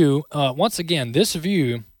view, once again, this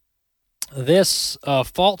false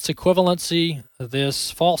equivalency,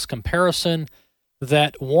 this false comparison,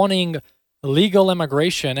 that wanting legal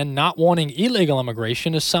immigration and not wanting illegal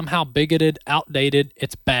immigration is somehow bigoted, outdated,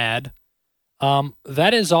 it's bad.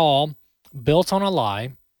 That is all built on a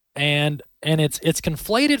lie, and it's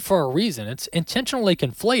conflated for a reason. It's intentionally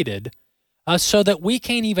conflated so that we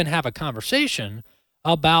can't even have a conversation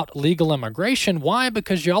about legal immigration. Why?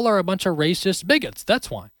 Because y'all are a bunch of racist bigots. That's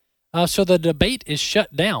why. So the debate is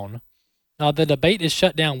shut down.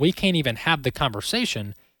 We can't even have the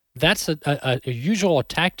conversation. That's a usual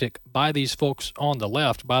tactic by these folks on the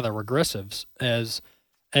left, by the regressives, as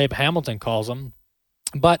Abe Hamilton calls them.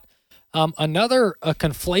 But another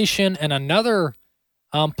conflation and another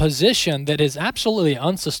position that is absolutely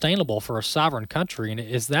unsustainable for a sovereign country, and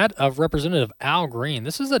is that of Representative Al Green.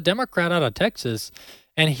 This is a Democrat out of Texas,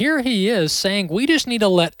 and here he is saying we just need to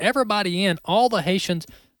let everybody in, all the Haitians.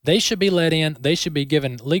 They should be let in. They should be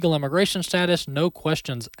given legal immigration status, no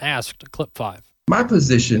questions asked. Clip 5. My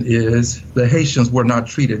position is the Haitians were not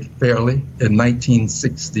treated fairly in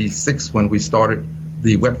 1966 when we started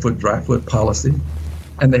the wet foot, dry foot policy.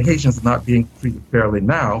 And the Haitians are not being treated fairly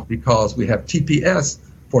now because we have TPS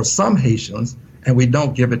for some Haitians and we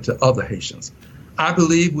don't give it to other Haitians. I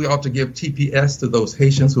believe we ought to give TPS to those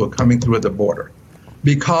Haitians who are coming through at the border.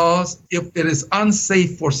 Because if it is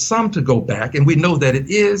unsafe for some to go back, and we know that it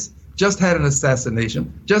is, just had an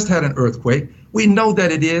assassination, just had an earthquake, we know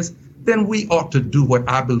that it is, then we ought to do what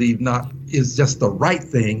I believe not is just the right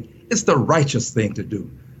thing, it's the righteous thing to do.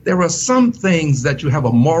 There are some things that you have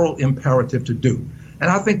a moral imperative to do, and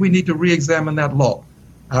I think we need to re-examine that law.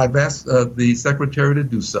 I've asked the Secretary to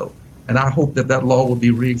do so, and I hope that that law will be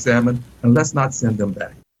re-examined, and let's not send them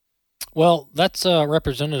back. Well, that's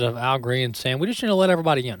Representative Al Green saying we just need to let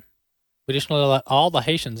everybody in. We just need to let all the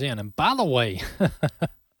Haitians in. And by the way,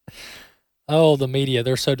 the media,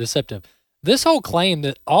 they're so deceptive. This whole claim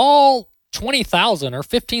that all 20,000 or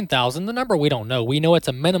 15,000, the number we don't know, we know it's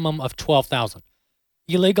a minimum of 12,000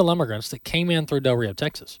 illegal immigrants that came in through Del Rio,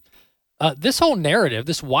 Texas. This whole narrative,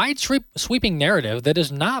 this wide sweeping narrative that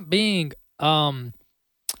is not being,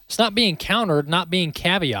 it's not being countered, not being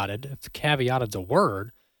caveated, if caveated's a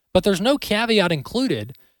word, but there's no caveat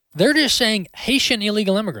included. They're just saying Haitian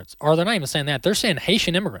illegal immigrants, or they're not even saying that. They're saying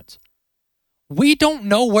Haitian immigrants. We don't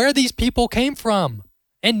know where these people came from,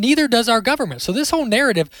 and neither does our government. So this whole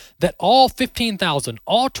narrative that all 15,000,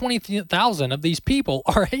 all 20,000 of these people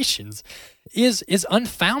are Haitians is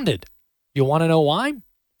unfounded. You want to know why?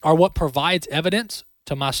 Or what provides evidence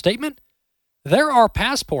to my statement? There are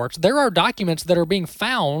passports, there are documents that are being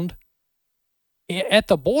found at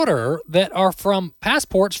the border that are from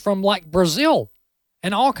passports from like Brazil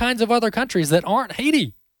and all kinds of other countries that aren't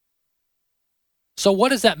Haiti. So what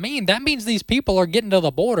does that mean? That means these people are getting to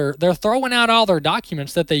the border, they're throwing out all their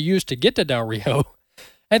documents that they used to get to Del Rio,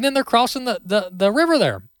 and then they're crossing the river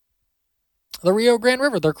there, the Rio Grande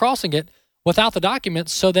River. They're crossing it without the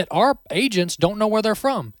documents so that our agents don't know where they're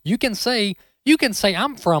from. You can say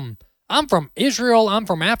I'm from Israel, I'm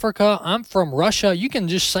from Africa, I'm from Russia. You can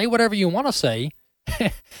just say whatever you want to say.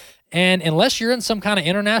 And unless you're in some kind of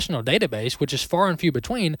international database, which is far and few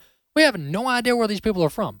between, we have no idea where these people are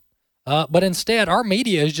from. But instead, our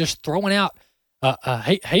media is just throwing out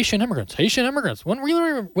Haitian immigrants, when we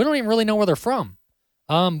don't even really know where they're from.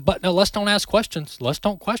 But no, let's don't ask questions. Let's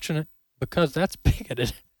don't question it because that's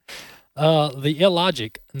bigoted. The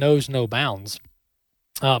illogic knows no bounds.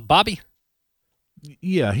 Bobby?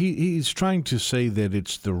 Yeah, he's trying to say that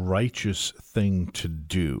it's the righteous thing to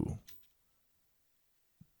do.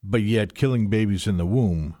 But yet killing babies in the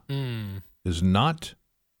womb is not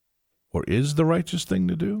or is the righteous thing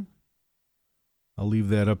to do? I'll leave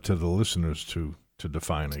that up to the listeners to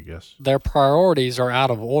define, I guess. Their priorities are out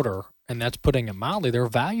of order, and that's putting it mildly. Their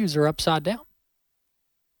values are upside down.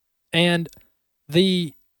 And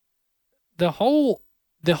the whole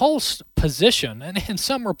position, and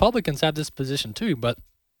some Republicans have this position too, but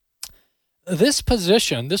this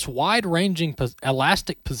position, this wide-ranging,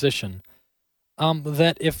 elastic position,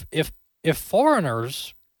 that if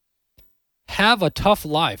foreigners have a tough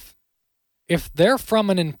life, if they're from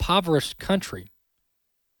an impoverished country,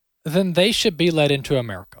 then they should be let into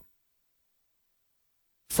America.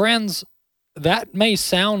 Friends, that may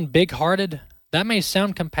sound big-hearted, that may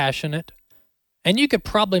sound compassionate, and you could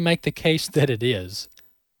probably make the case that it is,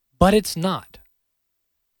 but it's not.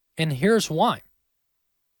 And here's why.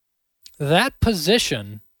 That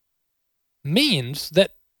position means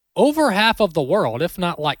that over half of the world, if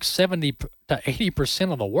not like 70 to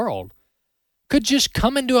 80% of the world, could just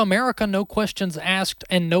come into America, no questions asked,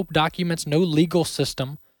 and no documents, no legal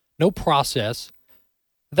system, no process.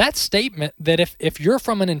 That statement that if you're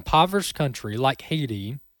from an impoverished country like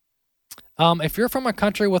Haiti, if you're from a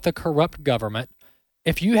country with a corrupt government,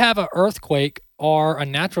 if you have an earthquake or a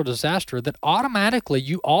natural disaster, that automatically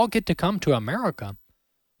you all get to come to America.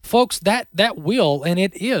 Folks, that will, and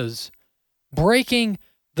it is, breaking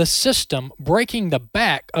the system, breaking the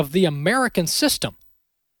back of the American system.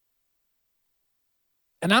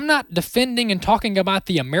 And I'm not defending and talking about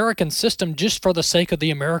the American system just for the sake of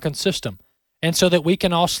the American system and so that we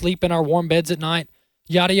can all sleep in our warm beds at night,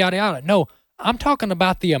 yada, yada, yada. No, I'm talking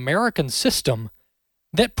about the American system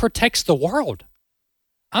that protects the world.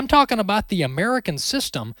 I'm talking about the American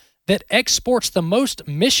system that exports the most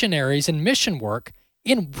missionaries and mission work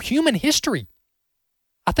in human history.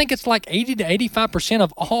 I think it's like 80 to 85%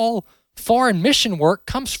 of all foreign mission work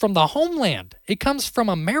comes from the homeland. It comes from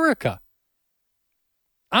America.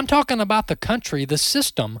 I'm talking about the country, the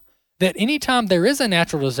system, that anytime there is a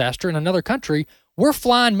natural disaster in another country, we're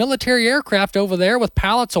flying military aircraft over there with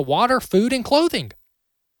pallets of water, food, and clothing.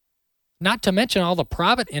 Not to mention all the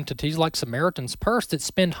private entities like Samaritan's Purse that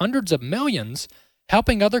spend hundreds of millions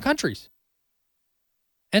helping other countries.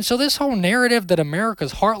 And so this whole narrative that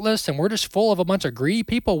America's heartless and we're just full of a bunch of greedy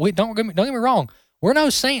people, don't get me wrong, we're no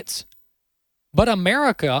saints. But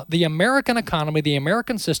America, the American economy, the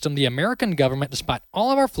American system, the American government, despite all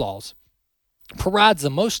of our flaws, provides the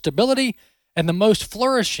most stability and the most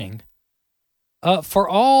flourishing for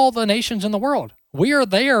all the nations in the world. We are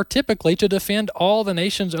there typically to defend all the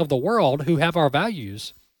nations of the world who have our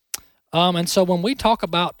values. And so when we talk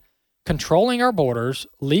about controlling our borders,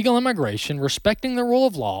 legal immigration, respecting the rule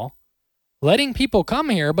of law, letting people come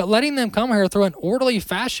here, but letting them come here through an orderly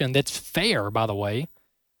fashion that's fair, by the way,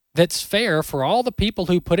 that's fair for all the people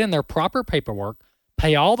who put in their proper paperwork,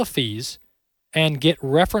 pay all the fees, and get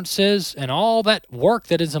references and all that work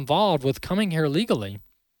that is involved with coming here legally.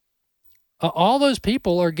 All those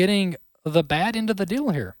people are getting the bad end of the deal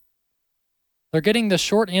here. They're getting the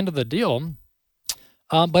short end of the deal,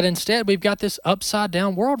 but instead we've got this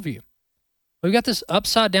upside-down worldview. We've got this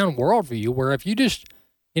upside-down worldview where if you just,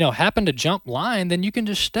 happen to jump line, then you can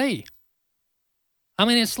just stay. I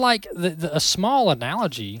mean, it's like a small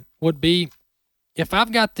analogy would be if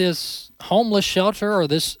I've got this homeless shelter or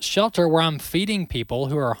this shelter where I'm feeding people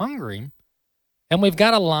who are hungry, and we've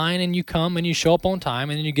got a line and you come and you show up on time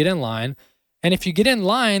and then you get in line, and if you get in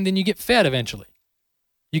line, then you get fed eventually.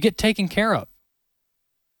 You get taken care of.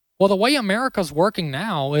 Well, the way America's working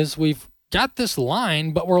now is we've got this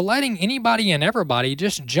line, but we're letting anybody and everybody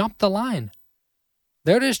just jump the line.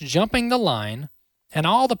 They're just jumping the line, and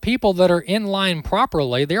all the people that are in line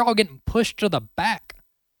properly, they're all getting pushed to the back.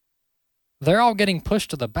 They're all getting pushed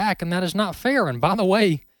to the back, and that is not fair. And by the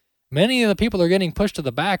way, many of the people that are getting pushed to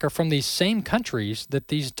the back are from these same countries that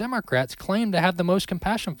these Democrats claim to have the most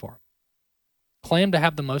compassion for.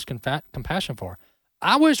 Compassion for.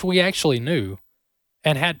 I wish we actually knew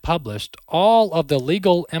and had published all of the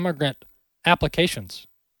legal immigrant applications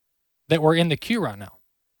that were in the queue right now.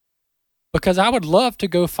 Because I would love to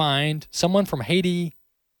go find someone from Haiti,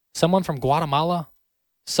 someone from Guatemala,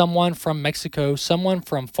 someone from Mexico, someone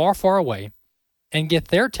from far, far away, and get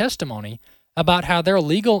their testimony about how their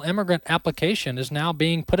legal immigrant application is now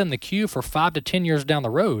being put in the queue for 5 to 10 years down the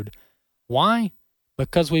road. Why?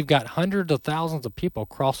 Because we've got hundreds of thousands of people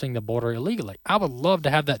crossing the border illegally. I would love to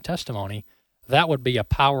have that testimony. That would be a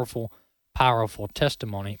powerful, powerful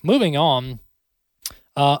testimony. Moving on,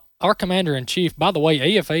 our Commander-in-Chief, by the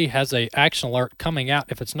way, AFA has an action alert coming out.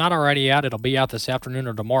 If it's not already out, it'll be out this afternoon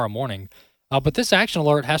or tomorrow morning. But this action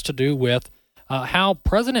alert has to do with how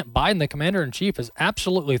President Biden, the Commander-in-Chief, is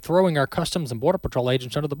absolutely throwing our Customs and Border Patrol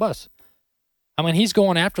agents under the bus. I mean, he's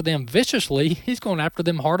going after them viciously. He's going after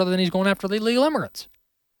them harder than he's going after the illegal immigrants.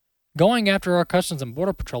 Going after our Customs and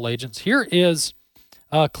Border Patrol agents. Here is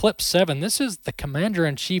clip 7. This is the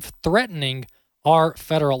Commander-in-Chief threatening our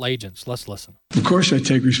federal agents. Let's listen. Of course I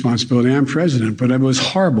take responsibility. I'm president, but it was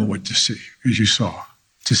horrible what to see, as you saw.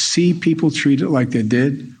 To see people treated like they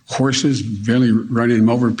did, horses barely running them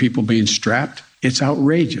over, people being strapped, it's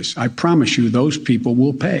outrageous. I promise you those people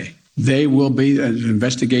will pay. They will be, an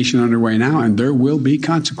investigation underway now, and there will be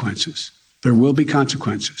consequences. There will be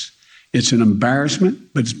consequences. It's an embarrassment,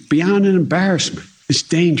 but it's beyond an embarrassment. It's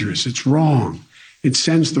dangerous. It's wrong. It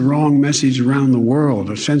sends the wrong message around the world.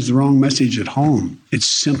 It sends the wrong message at home. It's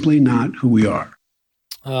simply not who we are.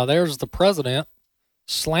 There's the president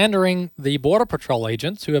slandering the Border Patrol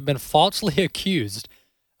agents who have been falsely accused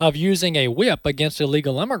of using a whip against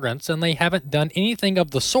illegal immigrants, and they haven't done anything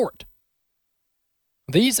of the sort.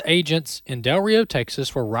 These agents in Del Rio,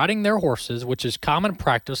 Texas, were riding their horses, which is common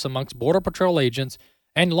practice amongst Border Patrol agents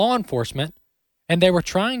and law enforcement, and they were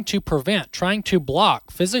trying to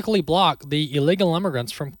physically block the illegal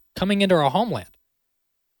immigrants from coming into our homeland.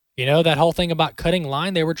 You know, that whole thing about cutting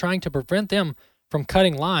line, they were trying to prevent them from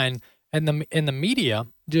cutting line, and the media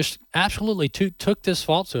just absolutely took this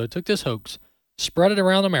falsehood, took this hoax, spread it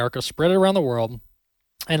around America, spread it around the world,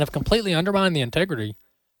 and have completely undermined the integrity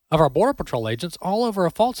of our Border Patrol agents all over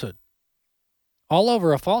a falsehood. All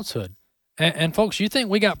over a falsehood. And folks, you think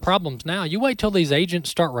we got problems now. You wait till these agents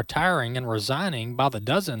start retiring and resigning by the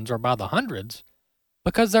dozens or by the hundreds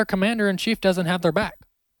because their commander-in-chief doesn't have their back.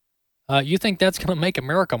 You think that's going to make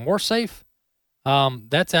America more safe?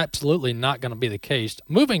 That's absolutely not going to be the case.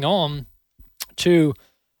 Moving on to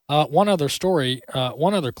one other story,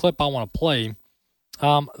 one other clip I want to play.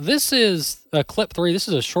 This is clip 3. This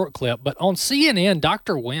is a short clip, but on CNN,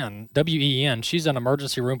 Dr. Wen, W-E-N, she's an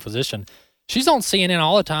emergency room physician. She's on CNN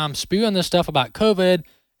all the time spewing this stuff about COVID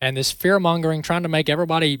and this fear-mongering, trying to make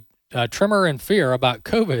everybody tremor in fear about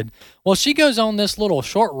COVID. Well, she goes on this little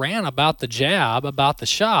short rant about the jab, about the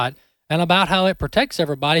shot, and about how it protects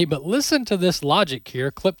everybody. But listen to this logic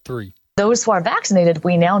here, clip 3. Those who are vaccinated,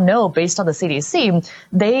 we now know, based on the CDC,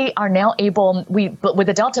 they are now able, but with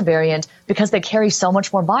the Delta variant, because they carry so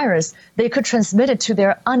much more virus, they could transmit it to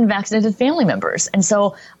their unvaccinated family members. And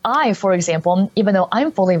so I, for example, even though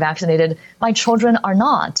I'm fully vaccinated, my children are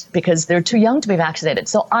not because they're too young to be vaccinated.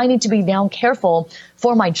 So I need to be now careful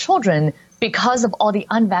for my children because of all the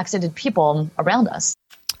unvaccinated people around us.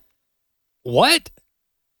 What?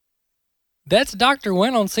 That's Dr.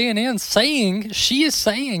 Wen on CNN she is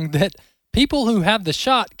saying that people who have the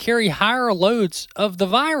shot carry higher loads of the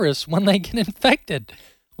virus when they get infected.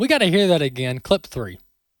 We got to hear that again. Clip 3.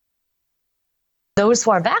 Those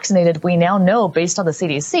who are vaccinated, we now know, based on the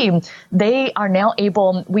CDC, they are now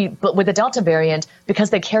able, but with the Delta variant, because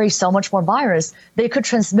they carry so much more virus, they could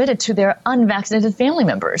transmit it to their unvaccinated family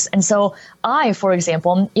members. And so I, for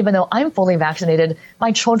example, even though I'm fully vaccinated,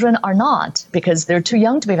 my children are not because they're too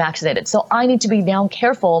young to be vaccinated. So I need to be now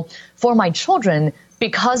careful for my children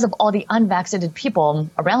because of all the unvaccinated people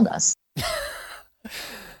around us.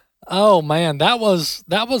 Oh man, that was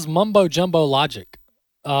mumbo jumbo logic.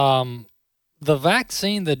 The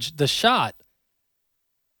vaccine, the shot,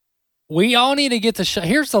 we all need to get the shot.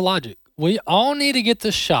 Here's the logic. We all need to get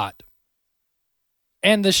the shot.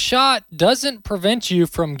 And the shot doesn't prevent you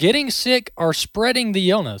from getting sick or spreading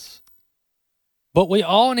the illness. But we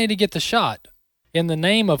all need to get the shot in the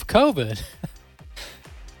name of COVID.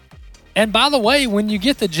 And by the way, when you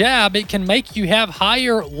get the jab, it can make you have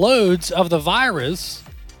higher loads of the virus,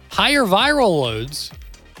 higher viral loads,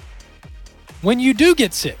 when you do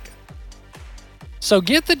get sick. So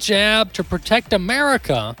get the jab to protect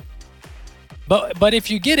America, but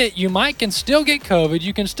if you get it, you can still get COVID,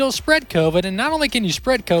 you can still spread COVID, and not only can you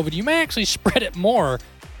spread COVID, you may actually spread it more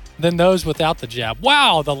than those without the jab.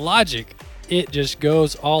 Wow, the logic, it just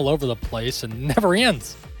goes all over the place and never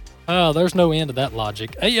ends. There's no end to that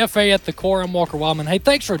logic. AFA at the Core, I'm Walker Wildman. Hey,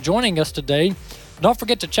 thanks for joining us today. Don't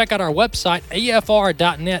forget to check out our website,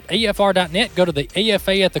 afr.net, afr.net. Go to the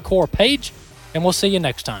AFA at the Core page, and we'll see you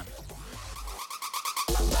next time.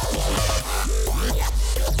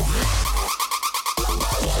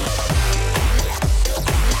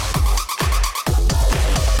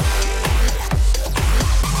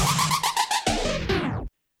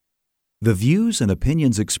 The views and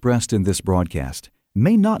opinions expressed in this broadcast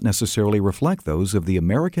may not necessarily reflect those of the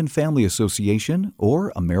American Family Association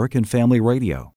or American Family Radio.